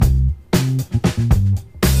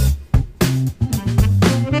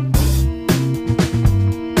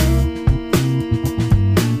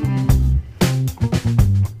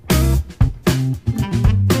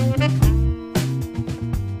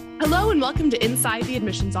Inside the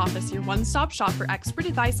Admissions Office, your one-stop shop for expert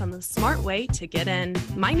advice on the smart way to get in.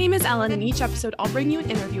 My name is Ellen, and each episode I'll bring you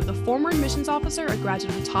an interview with a former admissions officer, a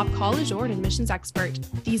graduate of a top college, or an admissions expert.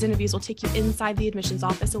 These interviews will take you inside the admissions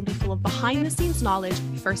office and will be full of behind-the-scenes knowledge,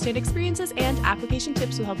 first-hand experiences, and application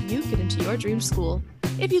tips will help you get into your dream school.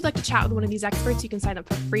 If you'd like to chat with one of these experts, you can sign up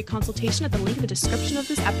for a free consultation at the link in the description of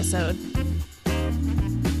this episode.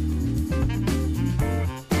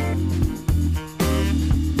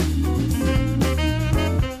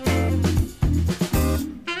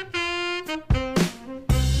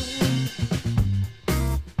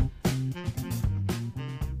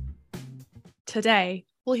 Today,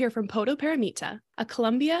 we'll hear from Poto Paramita, a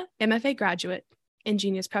Columbia MFA graduate,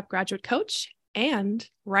 Ingenious Prep graduate coach, and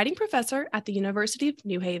writing professor at the University of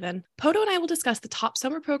New Haven. Poto and I will discuss the top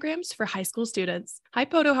summer programs for high school students. Hi,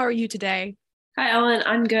 Poto. How are you today? Hi, Ellen.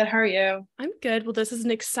 I'm good. How are you? I'm good. Well, this is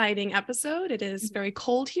an exciting episode. It is very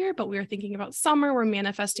cold here, but we are thinking about summer. We're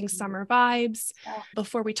manifesting summer vibes. Yeah.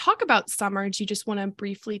 Before we talk about summer, do you just want to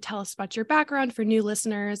briefly tell us about your background for new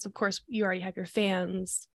listeners? Of course, you already have your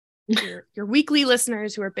fans. Your weekly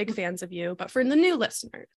listeners who are big fans of you, but for the new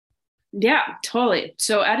listeners. Yeah, totally.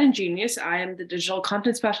 So at Ingenious, I am the digital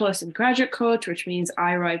content specialist and graduate coach, which means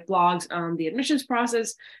I write blogs on the admissions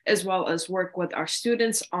process, as well as work with our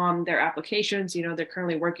students on their applications. You know, they're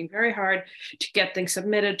currently working very hard to get things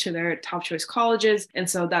submitted to their top choice colleges. And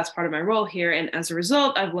so that's part of my role here. And as a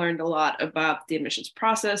result, I've learned a lot about the admissions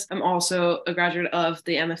process. I'm also a graduate of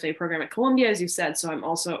the MFA program at Columbia, as you said. So I'm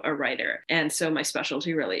also a writer. And so my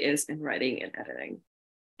specialty really is in writing and editing.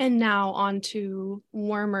 And now on to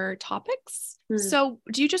warmer topics. So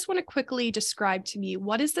do you just want to quickly describe to me,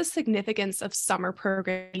 what is the significance of summer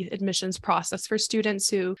program admissions process for students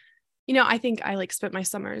who, you know, I think I spent my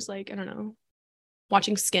summers, I don't know,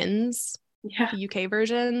 watching Skins, the UK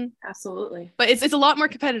version. Absolutely. But it's a lot more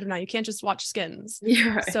competitive now. You can't just watch Skins.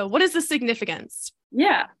 Yeah. Right. So what is the significance?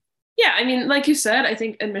 Yeah, I mean, like you said, I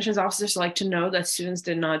think admissions officers like to know that students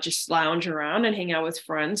did not just lounge around and hang out with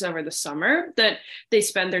friends over the summer, that they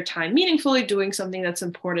spend their time meaningfully doing something that's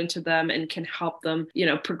important to them and can help them,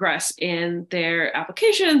 progress in their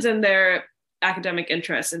applications and their academic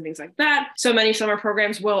interests and things like that. So many summer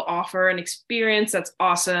programs will offer an experience that's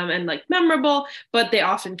awesome and memorable, but they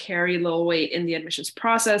often carry low weight in the admissions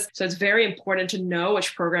process. So it's very important to know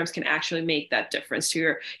which programs can actually make that difference to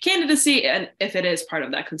your candidacy and if it is part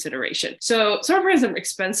of that consideration. So summer programs are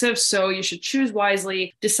expensive, so you should choose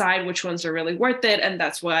wisely, decide which ones are really worth it. And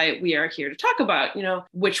that's why we are here to talk about,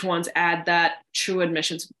 which ones add that true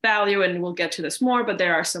admissions value. And we'll get to this more, but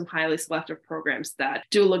there are some highly selective programs that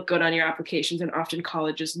do look good on your applications, and often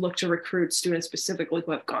colleges look to recruit students specifically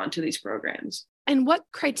who have gone to these programs. And what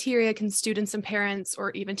criteria can students and parents,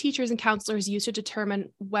 or even teachers and counselors, use to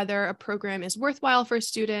determine whether a program is worthwhile for a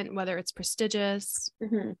student, whether it's prestigious?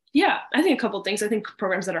 Yeah, I think a couple of things. I think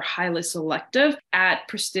programs that are highly selective at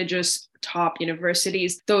prestigious top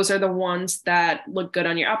universities, those are the ones that look good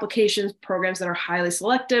on your applications. Programs that are highly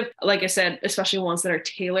selective, like I said, especially ones that are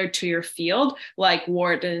tailored to your field, like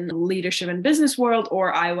Wharton Leadership and Business World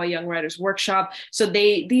or Iowa Young Writers Workshop. So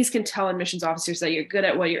these can tell admissions officers that you're good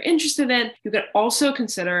at what you're interested in. You can also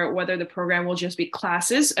consider whether the program will just be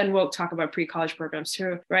classes, and we'll talk about pre-college programs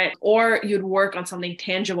too, right? Or you'd work on something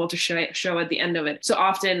tangible to show at the end of it. So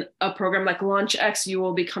often a program like LaunchX, you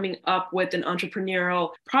will be coming up with an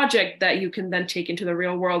entrepreneurial project that you can then take into the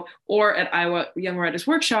real world. Or at Iowa Young Writers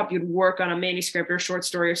Workshop, you'd work on a manuscript or short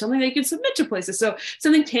story or something that you can submit to places. So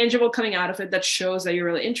something tangible coming out of it that shows that you're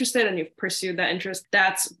really interested and you've pursued that interest.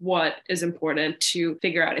 That's what is important to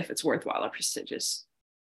figure out if it's worthwhile or prestigious.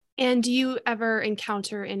 And do you ever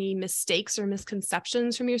encounter any mistakes or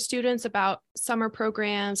misconceptions from your students about summer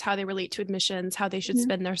programs, how they relate to admissions, how they should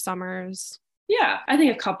spend their summers? Yeah, I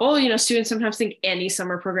think a couple. Students sometimes think any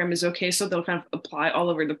summer program is okay, so they'll kind of apply all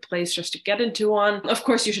over the place just to get into one. Of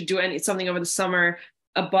course, you should do something over the summer,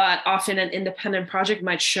 but often an independent project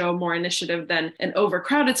might show more initiative than an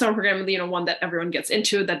overcrowded summer program, one that everyone gets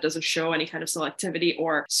into that doesn't show any kind of selectivity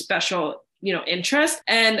or special interest.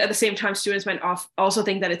 And at the same time, students might also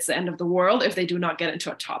think that it's the end of the world if they do not get into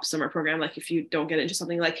a top summer program. Like if you don't get into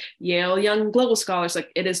something like Yale Young Global Scholars,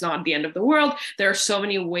 it is not the end of the world. There are so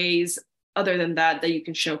many ways other than that you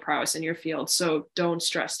can show prowess in your field. So don't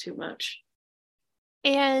stress too much.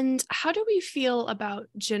 And how do we feel about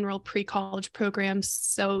general pre-college programs?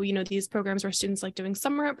 So, these programs where students like doing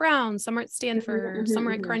summer at Brown, summer at Stanford,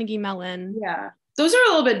 summer at Carnegie Mellon. Yeah. Those are a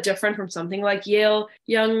little bit different from something like Yale.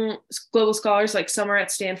 Young Global Scholars, like some are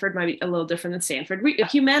at Stanford, might be a little different than Stanford.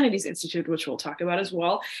 Humanities Institute, which we'll talk about as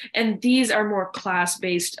well. And these are more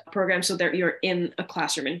class-based programs, so that you're in a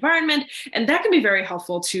classroom environment. And that can be very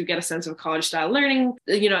helpful to get a sense of college-style learning,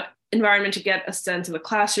 environment, to get a sense of the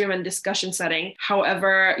classroom and discussion setting.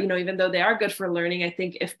 However, even though they are good for learning, I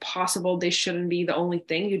think if possible, they shouldn't be the only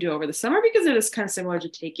thing you do over the summer, because it is kind of similar to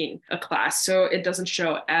taking a class. So it doesn't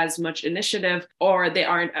show as much initiative, or they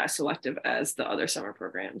aren't as selective as the other summer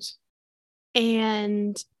programs.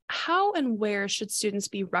 And how and where should students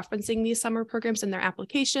be referencing these summer programs in their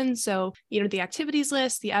applications? So, the activities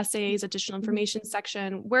list, the essays, additional information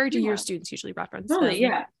section, where do your students usually reference them?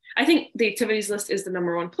 Yeah. I think the activities list is the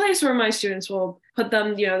number one place where my students will put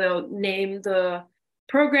them. They'll name the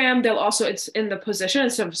program. They'll also, it's in the position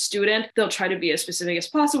instead of student, they'll try to be as specific as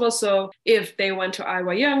possible. So if they went to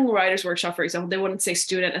Iowa Young Writers Workshop, for example, they wouldn't say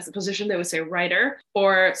student as the position, they would say writer,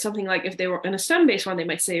 or something like if they were in a STEM-based one, they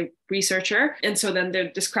might say researcher. And so then they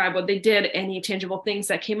describe what they did, any tangible things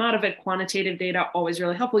that came out of it, quantitative data, always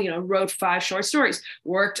really helpful, wrote 5 short stories,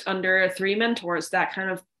 worked under 3 mentors, that kind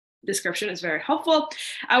of description is very helpful.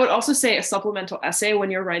 I would also say a supplemental essay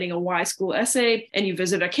when you're writing a Y school essay and you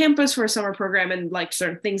visit a campus for a summer program and like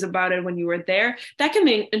certain things about it when you were there. That can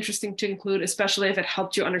be interesting to include, especially if it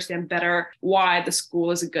helped you understand better why the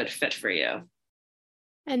school is a good fit for you.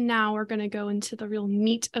 And now we're going to go into the real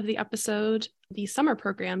meat of the episode, the summer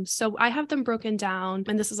programs. So I have them broken down,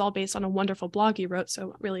 and this is all based on a wonderful blog you wrote.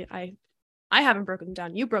 So really, I haven't broken them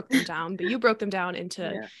down. You broke them down, but you broke them down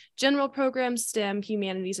into general programs, STEM,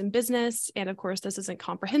 humanities, and business. And of course, this isn't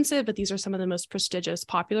comprehensive, but these are some of the most prestigious,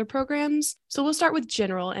 popular programs. So we'll start with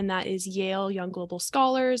general, and that is Yale Young Global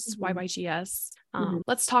Scholars, YYGS.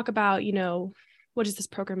 Let's talk about, what does this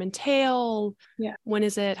program entail? When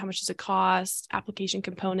is it? How much does it cost? Application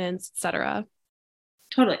components, etc.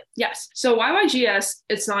 Totally. Yes. So YYGS,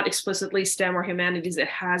 it's not explicitly STEM or humanities. It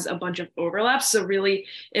has a bunch of overlaps. So really,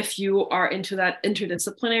 if you are into that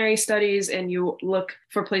interdisciplinary studies and you look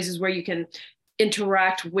for places where you can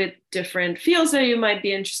interact with different fields that you might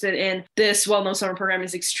be interested in, this well-known summer program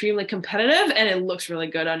is extremely competitive and it looks really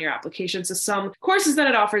good on your application. So some courses that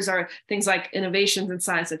it offers are things like innovations in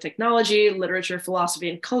science and technology, literature, philosophy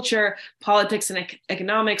and culture, politics and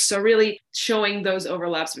economics. So really showing those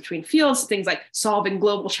overlaps between fields, things like solving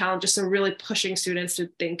global challenges. So really pushing students to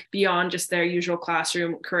think beyond just their usual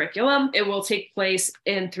classroom curriculum. It will take place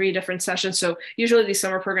in 3 different sessions. So usually these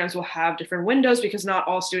summer programs will have different windows because not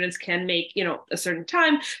all students can make, a certain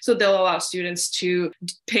time. So they'll allow students to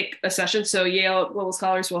pick a session. So Yale Global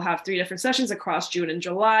Scholars will have 3 different sessions across June and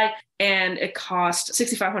July, and it costs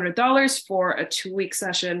 $6,500 for a 2-week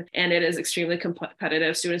session, and it is extremely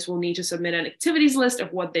competitive. Students will need to submit an activities list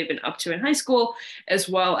of what they've been up to in high school, as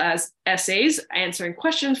well as essays answering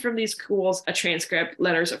questions from these schools, a transcript,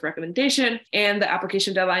 letters of recommendation, and the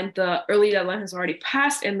application deadline. The early deadline has already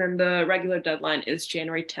passed, and then the regular deadline is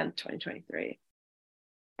January 10th, 2023.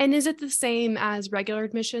 And is it the same as regular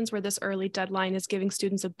admissions where this early deadline is giving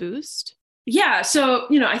students a boost? Yeah. So,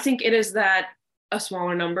 I think it is that a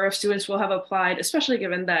smaller number of students will have applied, especially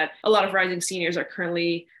given that a lot of rising seniors are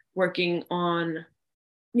currently working on,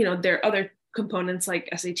 their other components like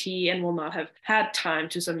SAT and will not have had time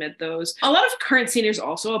to submit those. A lot of current seniors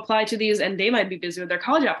also apply to these, and they might be busy with their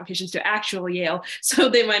college applications to actual Yale, so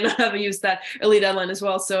they might not have used that early deadline as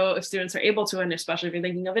well. So if students are able to, and especially if you're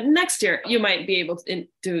thinking of it next year, you might be able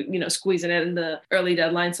to squeeze it in the early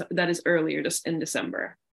deadline that is earlier, just in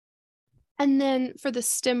December. And then for the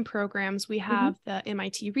STEM programs, we have the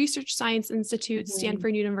MIT Research Science Institute,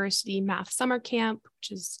 Stanford University Math Summer Camp,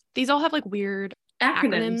 these all have like weird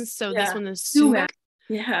acronyms. So this one is SUMAC.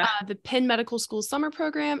 The Penn Medical School Summer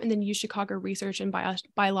Program, and then UChicago Research in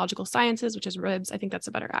Biological Sciences, which is RIBS. I think that's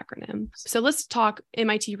a better acronym. So let's talk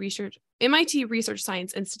MIT Research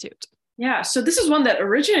Science Institute. Yeah, so this is one that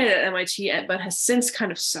originated at MIT, but has since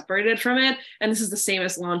kind of separated from it. And this is the same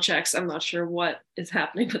as LaunchX. I'm not sure what is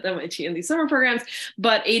happening with MIT in these summer programs,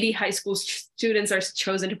 but 80 high school students are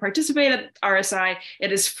chosen to participate at RSI.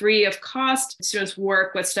 It is free of cost. Students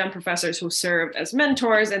work with STEM professors who serve as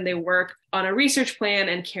mentors, and they work on a research plan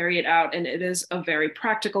and carry it out. And it is a very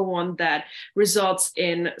practical one that results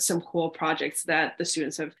in some cool projects that the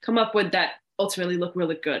students have come up with that ultimately look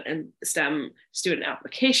really good in STEM student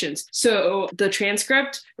applications. So the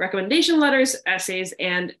transcript, recommendation letters, essays,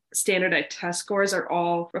 and standardized test scores are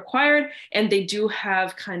all required. And they do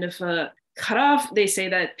have kind of a cutoff. They say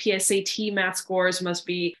that PSAT math scores must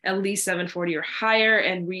be at least 740 or higher,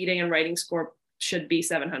 and reading and writing score should be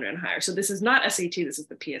 700 and higher. So this is not SAT, this is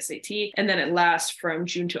the PSAT. And then it lasts from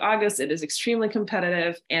June to August. It is extremely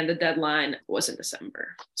competitive, and the deadline was in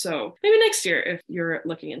December. So maybe next year if you're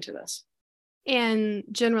looking into this. And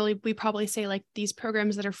generally, we probably say like these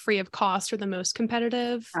programs that are free of cost are the most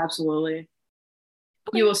competitive. Absolutely.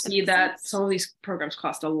 Okay, you will see that some of these programs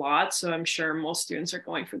cost a lot. So I'm sure most students are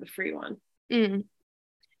going for the free one. Mm.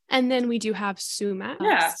 And then we do have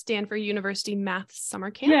SUMAC, Stanford University Math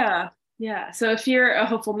Summer Camp. Yeah. So if you're a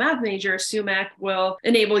hopeful math major, SUMAC will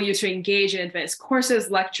enable you to engage in advanced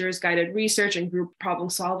courses, lectures, guided research, and group problem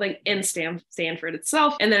solving in Stanford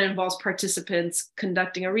itself. And then involves participants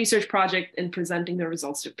conducting a research project and presenting the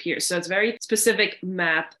results to peers. So it's very specific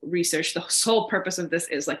math research. The sole purpose of this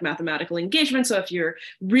is like mathematical engagement. So if you're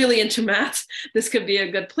really into math, this could be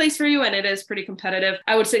a good place for you. And it is pretty competitive.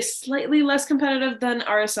 I would say slightly less competitive than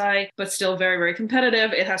RSI, but still very, very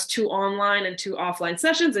competitive. It has 2 online and 2 offline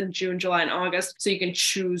sessions in June, July, and August. So you can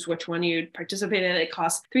choose which one you'd participate in. It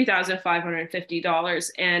costs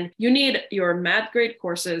 $3,550. And you need your math grade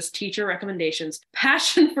courses, teacher recommendations,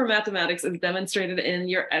 passion for mathematics is demonstrated in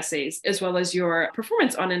your essays, as well as your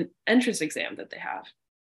performance on an entrance exam that they have.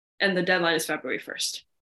 And the deadline is February 1st.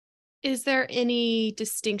 Is there any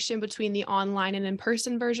distinction between the online and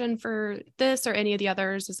in-person version for this or any of the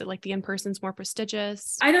others? Is it like the in-person's more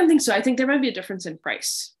prestigious? I don't think so. I think there might be a difference in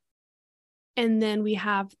price. And then we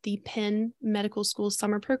have the Penn Medical School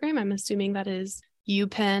Summer Program. I'm assuming that is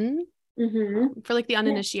UPenn. For like the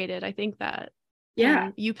uninitiated. I think that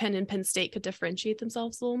UPenn and Penn State could differentiate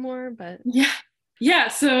themselves a little more, but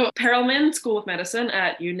So Perelman School of Medicine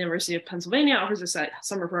at University of Pennsylvania offers a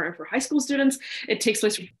summer program for high school students. It takes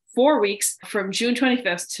place for 4 weeks from June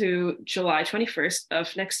 25th to July 21st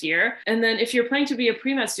of next year. And then if you're planning to be a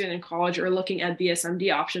pre-med student in college or looking at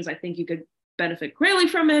BSMD options, I think you could benefit greatly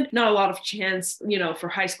from it. Not a lot of chance, for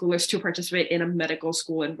high schoolers to participate in a medical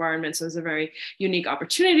school environment. So it's a very unique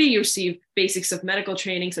opportunity. You receive basics of medical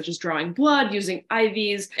training, such as drawing blood, using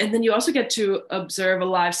IVs, and then you also get to observe a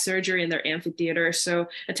live surgery in their amphitheater. So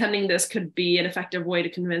attending this could be an effective way to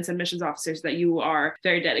convince admissions officers that you are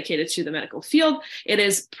very dedicated to the medical field. It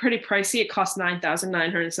is pretty pricey. It costs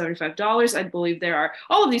 $9,975. I believe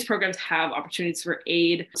all of these programs have opportunities for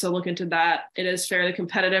aid. So look into that. It is fairly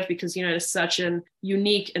competitive because, it is such an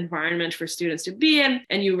unique environment for students to be in,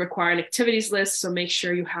 and you require an activities list. So make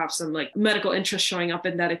sure you have some like medical interest showing up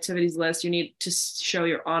in that activities list. You need to show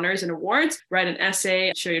your honors and awards, write an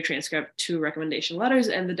essay, show your transcript, 2 recommendation letters,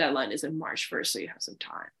 and the deadline is in March 1st. So you have some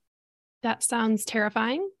time. That sounds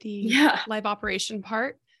terrifying. The live operation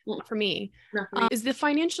part for me. Is the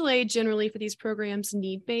financial aid generally for these programs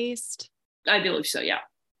need-based? I believe so, yeah.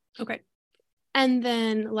 Okay. And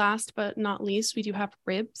then last but not least, we do have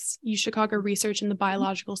RIBS, UChicago Research in the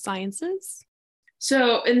Biological Sciences.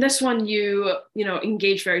 So in this one, you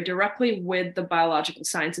engage very directly with the Biological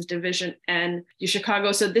Sciences Division and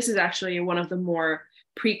UChicago. So this is actually one of the more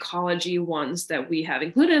pre-college-y ones that we have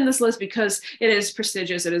included in this list because it is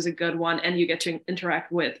prestigious, it is a good one, and you get to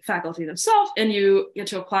interact with faculty themselves, and you get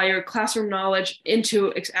to apply your classroom knowledge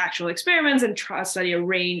into actual experiments and study a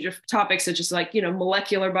range of topics such as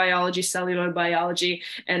molecular biology, cellular biology,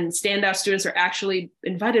 and standout students are actually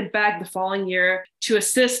invited back the following year to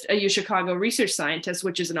assist a UChicago research scientist,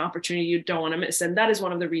 which is an opportunity you don't want to miss. And that is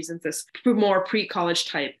one of the reasons this more pre-college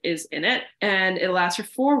type is in it. And it lasts for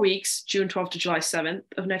 4 weeks, June 12th to July 7th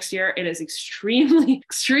of next year. It is extremely,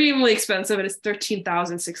 extremely expensive. It is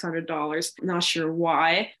 $13,600. I'm not sure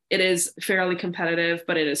why. It is fairly competitive,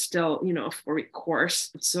 but it is still, a 4-week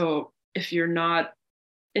course. So if you're not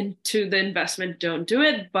into the investment, don't do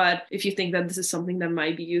it. But if you think that this is something that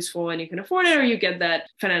might be useful and you can afford it, or you get that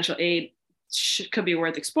financial aid, could be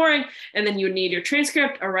worth exploring. And then you need your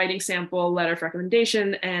transcript, a writing sample, letter of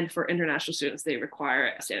recommendation, and for international students, they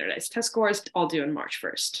require standardized test scores, all due on March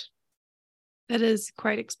 1st. That is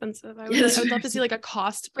quite expensive. I would love to see like a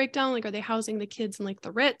cost breakdown. Like, are they housing the kids in like the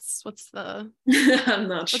Ritz? I'm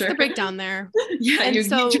not sure. What's the breakdown there? Yeah, and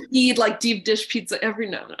you eat like deep dish pizza every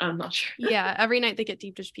night. I'm not sure. Yeah, every night they get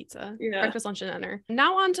deep dish pizza. Breakfast, lunch, and dinner.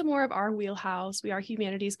 Now on to more of our wheelhouse. We are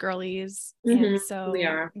humanities girlies. And so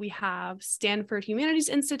we have Stanford Humanities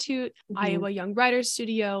Institute, Iowa Young Writers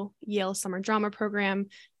Studio, Yale Summer Drama Program,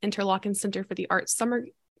 Interlochen Center for the Arts Summer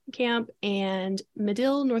Camp, and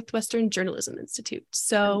Medill Northwestern Journalism Institute.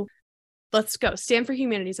 So let's go. Stanford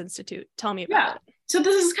Humanities Institute. Tell me about it. So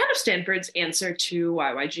this is kind of Stanford's answer to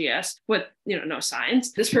YYGS with, no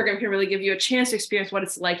science. This program can really give you a chance to experience what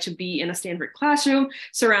it's like to be in a Stanford classroom,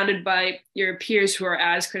 surrounded by your peers who are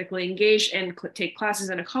as critically engaged and take classes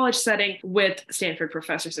in a college setting with Stanford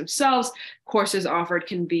professors themselves. Courses offered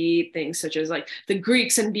can be things such as like the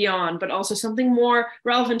Greeks and beyond, but also something more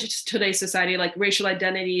relevant to today's society, like racial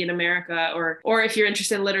identity in America, or if you're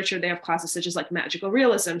interested in literature, they have classes such as like magical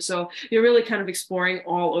realism. So you're really kind of exploring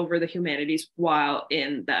all over the humanities while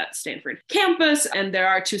in that Stanford campus. And there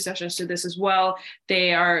are 2 sessions to this as well.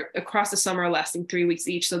 They are across the summer, lasting 3 weeks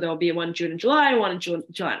each. So there'll be one in June and July, one in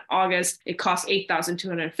July and August. It costs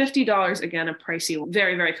 $8,250. Again, a pricey,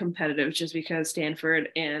 very, very competitive, just because Stanford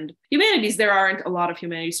and humanities, there aren't a lot of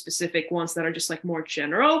humanities specific ones that are just like more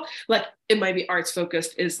general. Like it might be arts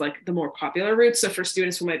focused is like the more popular route. So for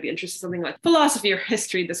students who might be interested in something like philosophy or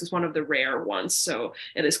history, this is one of the rare ones. So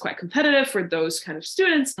it is quite competitive for those kind of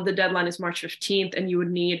students. The deadline is March 15th, and you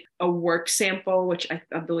would need a work sample, which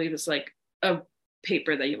I believe is like a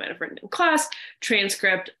paper that you might have written in class,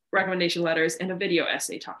 transcript, recommendation letters, and a video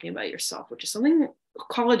essay talking about yourself, which is something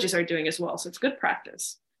colleges are doing as well. So it's good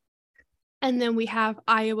practice. And then we have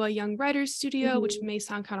Iowa Young Writers Studio, which may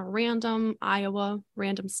sound kind of random. Iowa,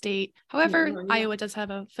 random state. However, Iowa does have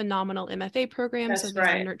a phenomenal MFA program. That's so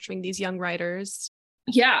they're nurturing these young writers.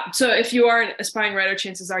 Yeah. So if you are an aspiring writer,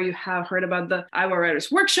 chances are you have heard about the Iowa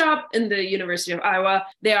Writers Workshop in the University of Iowa.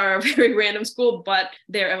 They are a very random school, but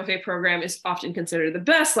their MFA program is often considered the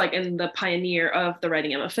best, like in the pioneer of the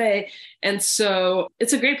writing MFA. And so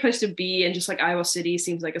it's a great place to be. And just like Iowa City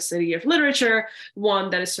seems like a city of literature, one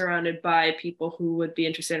that is surrounded by people who would be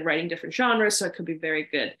interested in writing different genres. So it could be very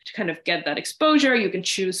good to kind of get that exposure. You can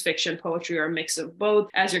choose fiction, poetry, or a mix of both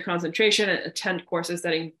as your concentration, and attend courses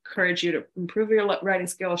that encourage you to improve your writing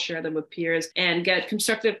skills, share them with peers, and get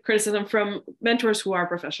constructive criticism from mentors who are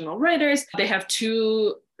professional writers. They have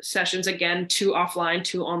 2 sessions, again, 2 offline,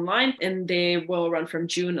 2 online, and they will run from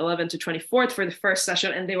June 11th to 24th for the first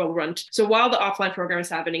session, and they will run. So while the offline program is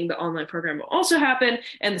happening, the online program will also happen,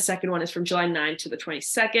 and the second one is from July 9th to the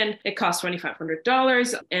 22nd. It costs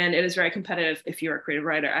 $2,500, and it is very competitive if you're a creative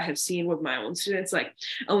writer. I have seen with my own students, like,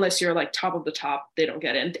 unless you're like top of the top, they don't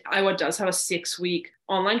get in. Iowa does have a 6-week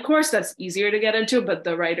online course that's easier to get into, but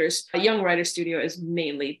the Young Writers Studio is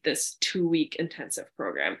mainly this 2-week intensive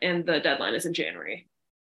program, and the deadline is in January.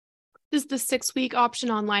 Does the 6-week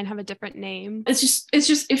option online have a different name? It's just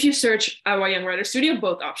if you search Iowa Young Writers Studio,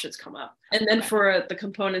 both options come up. And then for the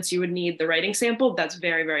components, you would need the writing sample. That's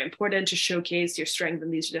very, very important to showcase your strength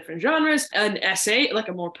in these different genres. An essay, like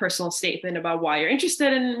a more personal statement about why you're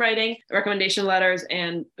interested in writing, recommendation letters,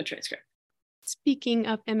 and a transcript. Speaking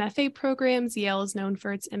of MFA programs, Yale is known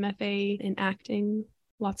for its MFA in acting.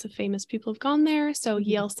 Lots of famous people have gone there. So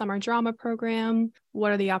Yale Summer Drama Program,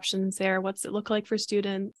 what are the options there? What's it look like for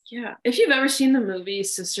students? Yeah. If you've ever seen the movie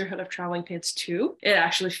Sisterhood of Traveling Pants 2, it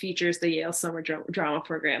actually features the Yale Summer Drama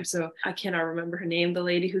Program. So I cannot remember her name, the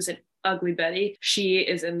lady who's in Ugly Betty. She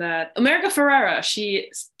is in that. America Ferrera. She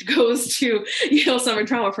goes to Yale Summer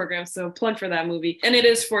Drama Program. So plug for that movie. And it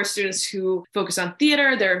is for students who focus on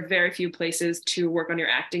theater. There are very few places to work on your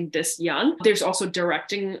acting this young. There's also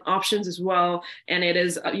directing options as well. And it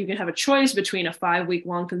is, you can have a choice between a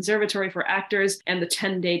 5-week-long conservatory for actors and the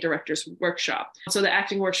 10-day director's workshop. So the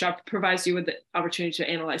acting workshop provides you with the opportunity to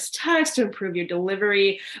analyze text, to improve your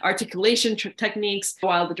delivery, articulation techniques,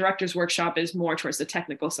 while the director's workshop is more towards the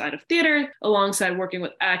technical side of theater. Alongside working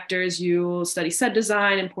with actors, you'll study set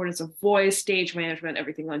design, importance of voice, stage management,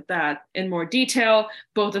 everything like that in more detail.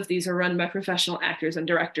 Both of these are run by professional actors and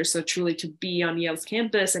directors. So truly to be on Yale's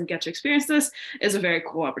campus and get to experience this is a very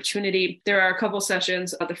cool opportunity. There are a couple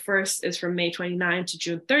sessions. The first is from May 29th to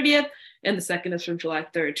June 30th. And the second is from July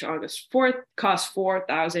 3rd to August 4th. Costs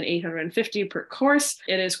 $4,850 per course.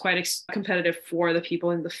 It is quite competitive for the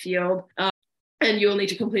people in the field. And you'll need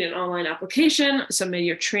to complete an online application, submit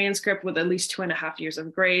your transcript with at least 2.5 years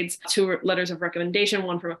of grades, 2 letters of recommendation,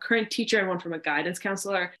 one from a current teacher and one from a guidance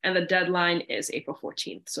counselor. And the deadline is April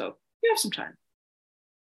 14th. So you have some time.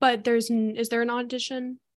 But is there an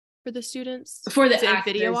audition for the students? For the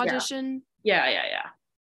actors, video audition? Yeah.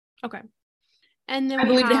 Okay. And then I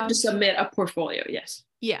believe they have to submit a portfolio, yes.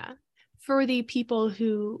 Yeah. For the people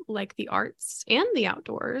who like the arts and the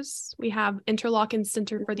outdoors, we have Interlochen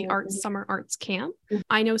Center for the Arts Summer Arts Camp.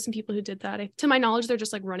 I know some people who did that. To my knowledge, they're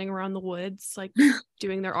just like running around the woods, like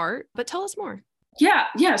doing their art. But tell us more.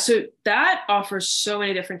 Yeah. So that offers so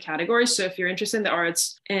many different categories. So if you're interested in the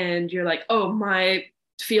arts and you're like, oh, my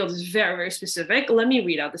field is very, very specific, let me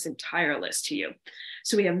read out this entire list to you.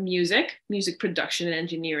 So we have music production and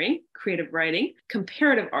engineering, creative writing,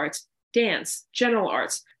 comparative arts, dance, general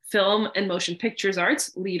arts, film and motion pictures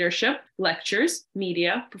arts, leadership, lectures,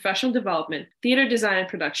 media, professional development, theater design and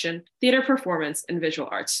production, theater performance, and visual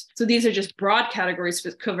arts. So these are just broad categories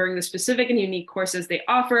covering the specific and unique courses they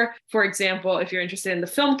offer. For example, if you're interested in the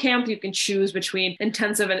film camp, you can choose between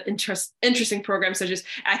intensive and interesting programs such as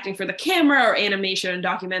acting for the camera or animation and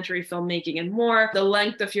documentary filmmaking and more. The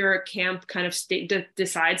length of your camp kind of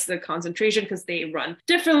decides the concentration because they run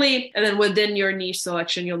differently. And then within your niche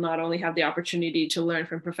selection, you'll not only have the opportunity to learn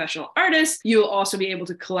from professional artists, you'll also be able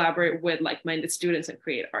to collaborate with like-minded students and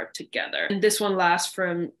create art together. And this one lasts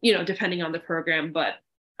from, depending on the program, but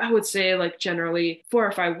I would say like generally 4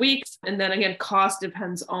 or 5 weeks. And then again, cost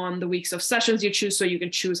depends on the weeks of sessions you choose. So you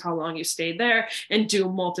can choose how long you stay there and do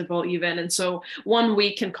multiple even. And so 1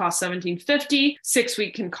 week can cost $1,750, 6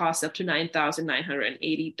 weeks can cost up to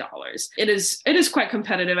 $9,980. It is quite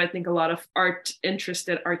competitive. I think a lot of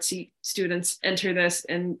artsy students enter this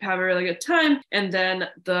and have a really good time. And then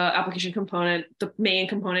the application component, the main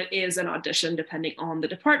component is an audition depending on the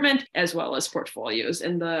department, as well as portfolios.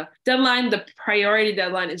 And the priority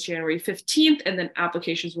deadline is January 15th, and then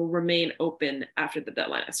applications will remain open after the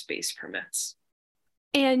deadline as space permits.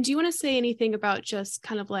 And do you want to say anything about just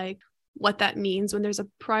kind of like what that means when there's a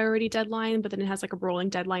priority deadline, but then it has like a rolling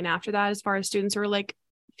deadline after that, as far as students who are like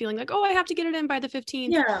feeling like, oh, I have to get it in by the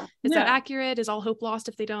 15th. Yeah. Is that accurate? Is all hope lost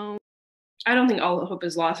if they don't? I don't think all hope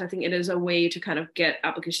is lost. I think it is a way to kind of get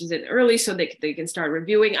applications in early so they can start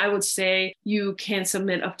reviewing. I would say you can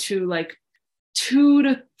submit up to like 2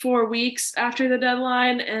 to 4 weeks after the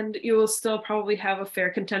deadline, and you will still probably have a fair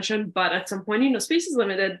contention. But at some point, space is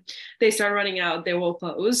limited. They start running out, they will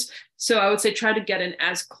close. So I would say try to get in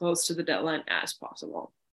as close to the deadline as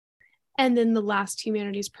possible. And then the last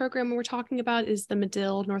humanities program we're talking about is the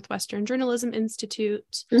Medill Northwestern Journalism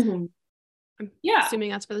Institute. Mm-hmm. I'm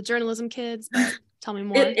assuming that's for the journalism kids, but tell me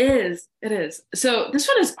more. It is. So this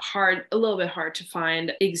one is a little bit hard to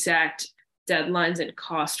find exact deadlines and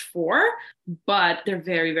cost for, but they're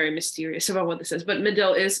very, very mysterious about what this is. But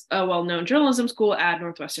Medill is a well-known journalism school at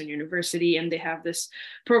Northwestern University, and they have this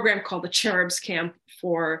program called the Cherubs Camp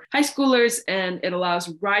for high schoolers, and it allows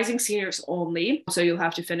rising seniors only. So you'll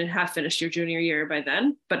have to have finished your junior year by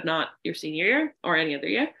then, but not your senior year or any other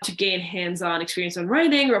year, to gain hands-on experience on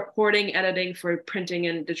writing, reporting, editing for printing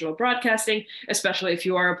and digital broadcasting, especially if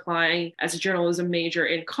you are applying as a journalism major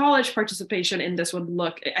in college. Participation in this would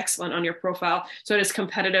look excellent on your profile. So it is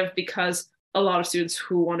competitive because a lot of students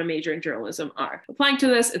who want to major in journalism are applying to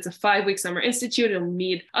this. It's a 5-week summer institute. It'll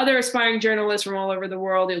meet other aspiring journalists from all over the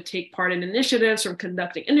world. You'll take part in initiatives from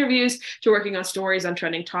conducting interviews to working on stories on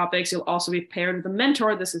trending topics. You'll also be paired with a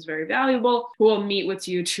mentor. This is very valuable, who will meet with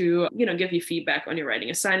you to, give you feedback on your writing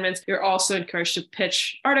assignments. You're also encouraged to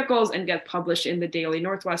pitch articles and get published in the Daily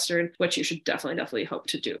Northwestern, which you should definitely hope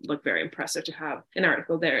to do. Look very impressive to have an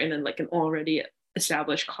article there in an already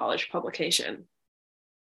established college publication.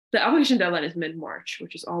 The application deadline is mid-March,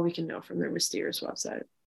 which is all we can know from their mysterious website.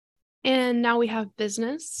 And now we have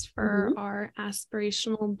business for our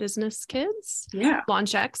aspirational business kids. Yeah.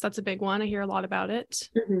 LaunchX, that's a big one. I hear a lot about it.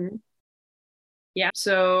 Mm-hmm. Yeah.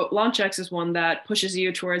 So LaunchX is one that pushes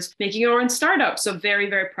you towards making your own startup. So very,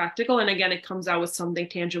 very practical. And again, it comes out with something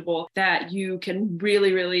tangible that you can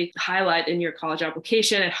really, really highlight in your college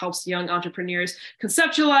application. It helps young entrepreneurs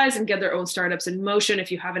conceptualize and get their own startups in motion.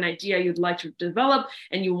 If you have an idea you'd like to develop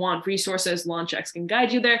and you want resources, LaunchX can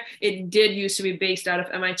guide you there. It did used to be based out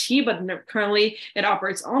of MIT, but currently it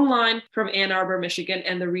operates online from Ann Arbor, Michigan,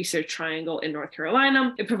 and the Research Triangle in North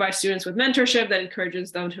Carolina. It provides students with mentorship that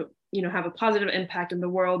encourages them to have a positive impact in the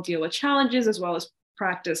world, deal with challenges, as well as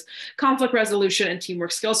practice conflict resolution and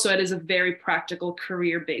teamwork skills. So it is a very practical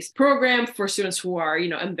career-based program for students who are,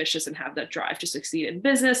 ambitious and have that drive to succeed in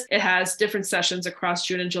business. It has different sessions across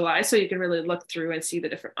June and July, so you can really look through and see the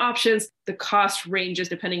different options. The cost ranges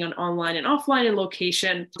depending on online and offline and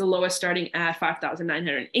location, the lowest starting at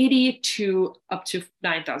 $5,980 to up to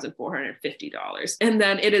 $9,450. And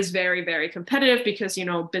then it is very, very competitive because,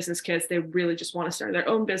 business kids, they really just want to start their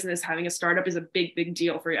own business. Having a startup is a big, big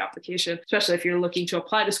deal for your application, especially if you're looking to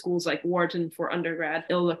apply to schools like Wharton for undergrad.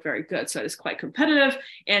 It'll look very good. So it is quite competitive,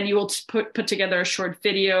 and you will put together a short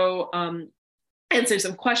video, answer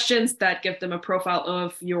some questions that give them a profile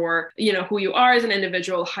of your, who you are as an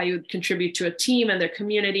individual, how you contribute to a team and their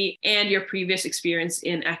community, and your previous experience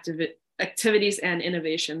in activities and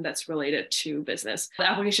innovation that's related to business. The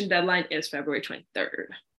application deadline is February 23rd.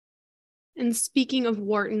 And speaking of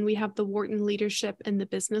Wharton, we have the Wharton Leadership in the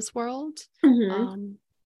Business World.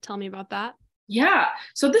 Tell me about that. Yeah.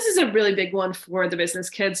 So this is a really big one for the business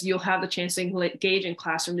kids. You'll have the chance to engage in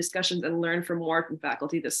classroom discussions and learn from Wharton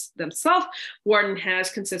faculty themselves. Wharton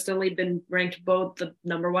has consistently been ranked both the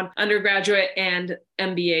 #1 undergraduate and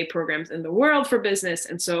MBA programs in the world for business.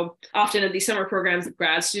 And so often in these summer programs,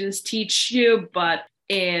 grad students teach you, but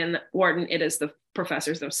in Wharton, it is the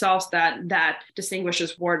professors themselves that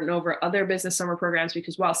distinguishes Wharton over other business summer programs,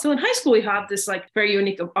 because while still in high school, you have this like very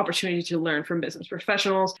unique opportunity to learn from business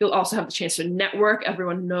professionals. You'll also have the chance to network.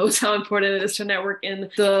 Everyone knows how important it is to network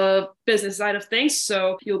in the business side of things.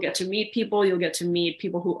 So you'll get to meet people. You'll get to meet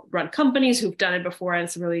people who run companies who've done it before, and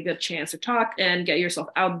it's a really good chance to talk and get yourself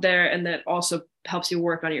out there. And that also helps you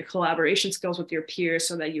work on your collaboration skills with your peers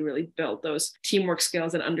so that you really build those teamwork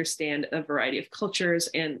skills and understand a variety of cultures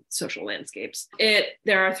and social landscapes.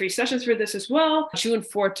 There are 3 sessions for this as well: June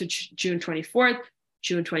 4th to June 24th,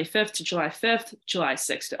 June 25th to July 5th, July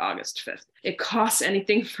 6th to August 5th. It costs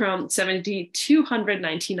anything from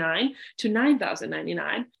 $7,299 to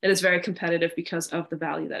 $9,099. It is very competitive because of the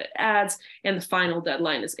value that it adds, and the final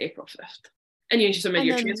deadline is April 5th. And you need to submit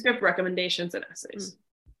your transcript, recommendations, and essays.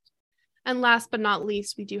 And last but not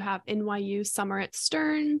least, we do have NYU Summer at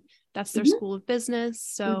Stern. That's their School of Business.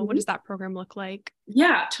 So what does that program look like?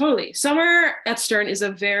 Yeah, totally. Summer at Stern is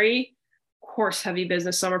a very course-heavy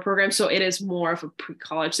business summer program. So it is more of a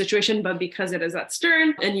pre-college situation, but because it is at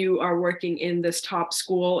Stern and you are working in this top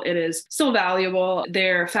school, it is still valuable.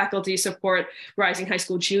 Their faculty support rising high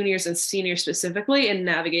school juniors and seniors specifically in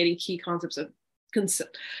navigating key concepts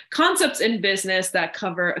in business that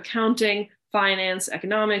cover accounting, finance,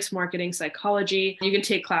 economics, marketing, psychology. You can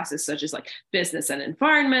take classes such as like business and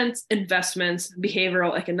environment, investments,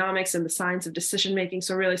 behavioral economics, and the science of decision making.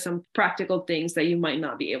 So really some practical things that you might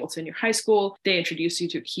not be able to in your high school. They introduce you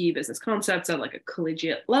to key business concepts at like a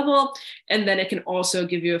collegiate level. And then it can also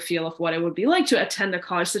give you a feel of what it would be like to attend a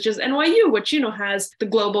college such as NYU, which, has the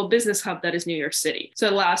global business hub that is New York City. So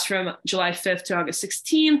it lasts from July 5th to August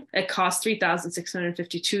 16th. It costs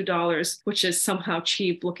 $3,652, which is somehow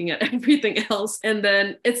cheap looking at everything else. And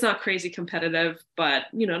then it's not crazy competitive, but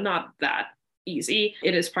not that easy.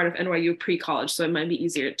 It is part of NYU pre-college, so it might be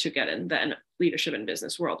easier to get in than Leadership in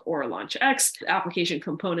Business World or LaunchX. The application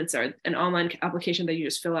components are an online application that you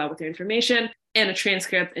just fill out with your information and a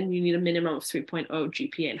transcript, and you need a minimum of 3.0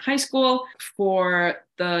 GPA in high school. For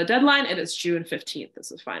the deadline, it is June 15th.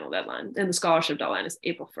 This is the final deadline. And the scholarship deadline is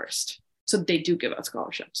April 1st. So they do give out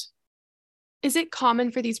scholarships. Is it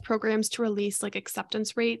common for these programs to release like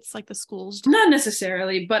acceptance rates like the schools do? Not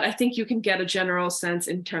necessarily, but I think you can get a general sense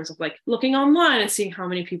in terms of like looking online and seeing how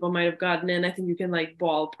many people might have gotten in. I think you can like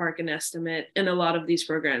ballpark an estimate. And a lot of these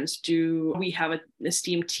programs do. We have an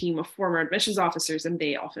esteemed team of former admissions officers, and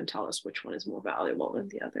they often tell us which one is more valuable than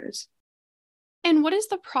the others. And what is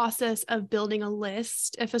the process of building a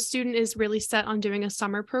list? If a student is really set on doing a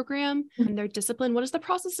summer program and they're disciplined, what is the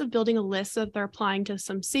process of building a list so that they're applying to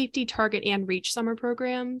some safety, target, and reach summer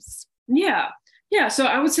programs? Yeah, so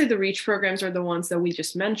I would say the REACH programs are the ones that we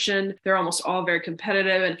just mentioned. They're almost all very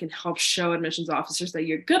competitive and can help show admissions officers that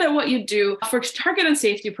you're good at what you do. For target and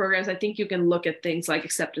safety programs, I think you can look at things like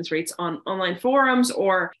acceptance rates on online forums,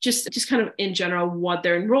 or just kind of in general what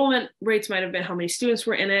their enrollment rates might have been, how many students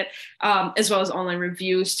were in it, as well as online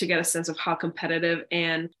reviews to get a sense of how competitive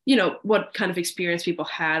and, what kind of experience people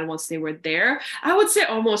had once they were there. I would say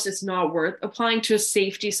almost it's not worth applying to a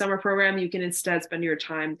safety summer program. You can instead spend your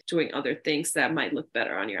time doing other things that might look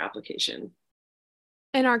better on your application.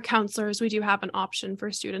 And our counselors, we do have an option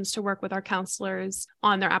for students to work with our counselors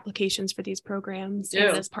on their applications for these programs,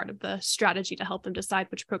 and as part of the strategy to help them decide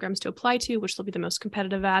which programs to apply to, which they'll be the most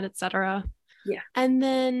competitive at, et cetera. Yeah. And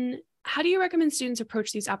then how do you recommend students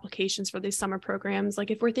approach these applications for these summer programs? Like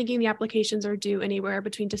if we're thinking the applications are due anywhere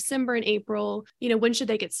between December and April, when should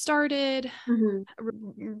they get started?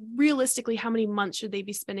 Realistically, how many months should they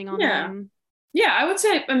be spending on them? Yeah, I would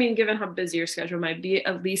say, given how busy your schedule might be,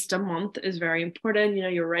 at least a month is very important.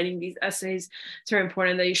 You're writing these essays. It's very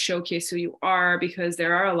important that you showcase who you are, because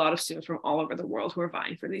there are a lot of students from all over the world who are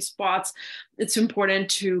vying for these spots. It's important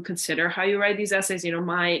to consider how you write these essays.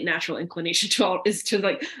 My natural inclination is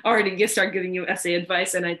to already start giving you essay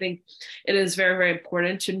advice. And I think it is very, very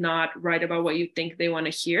important to not write about what you think they want to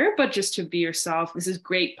hear, but just to be yourself. This is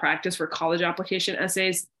great practice for college application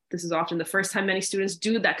essays. This is often the first time many students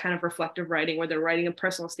do that kind of reflective writing where they're writing a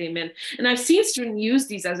personal statement. And I've seen students use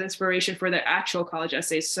these as inspiration for their actual college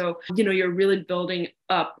essays. So, you're really building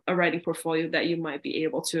up a writing portfolio that you might be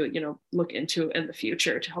able to, look into in the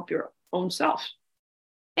future to help your own self.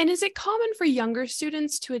 And is it common for younger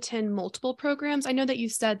students to attend multiple programs? I know that you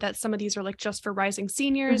said that some of these are like just for rising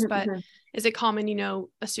seniors, but is it common,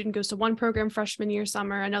 a student goes to one program freshman year,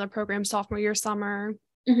 summer, another program sophomore year, summer?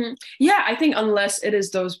 Yeah, I think unless it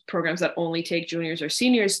is those programs that only take juniors or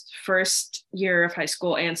seniors, first year of high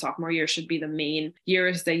school and sophomore year should be the main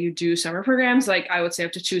years that you do summer programs. Like I would say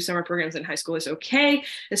up to 2 summer programs in high school is okay,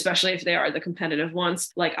 especially if they are the competitive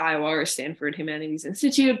ones like Iowa or Stanford Humanities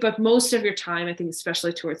Institute. But most of your time, I think,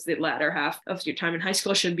 especially towards the latter half of your time in high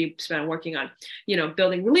school, should be spent working on,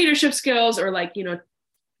 building leadership skills or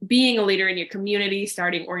being a leader in your community,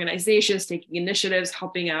 starting organizations, taking initiatives,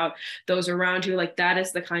 helping out those around you. Like that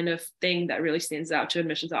is the kind of thing that really stands out to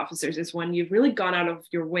admissions officers, is when you've really gone out of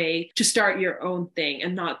your way to start your own thing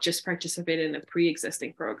and not just participate in a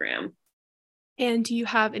pre-existing program. And do you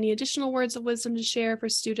have any additional words of wisdom to share for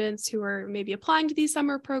students who are maybe applying to these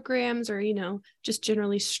summer programs or, just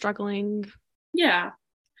generally struggling? Yeah,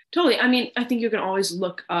 totally. I mean, I think you can always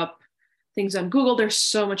look up things on Google. There's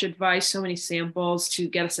so much advice, so many samples to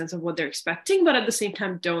get a sense of what they're expecting, but at the same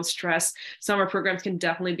time, don't stress. Summer programs can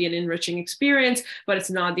definitely be an enriching experience, but it's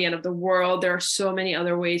not the end of the world. There are so many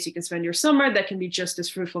other ways you can spend your summer that can be just as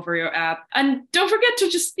fruitful for your app. And don't forget to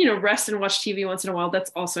just, rest and watch TV once in a while.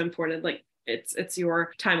 That's also important. Like it's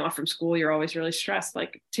your time off from school. You're always really stressed.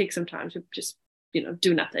 Like take some time to just,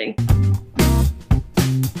 do nothing.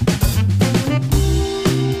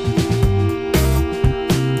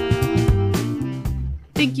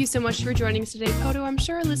 Thank you so much for joining us today, Poto. I'm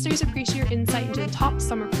sure our listeners appreciate your insight into the top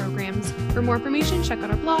summer programs. For more information, check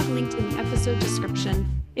out our blog linked in the episode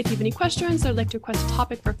description. If you have any questions or would like to request a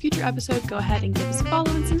topic for a future episode, go ahead and give us a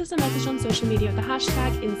follow and send us a message on social media with the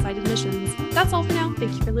hashtag InsideAdmissions. That's all for now.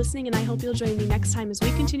 Thank you for listening, and I hope you'll join me next time as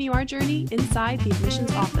we continue our journey inside the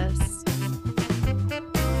admissions office.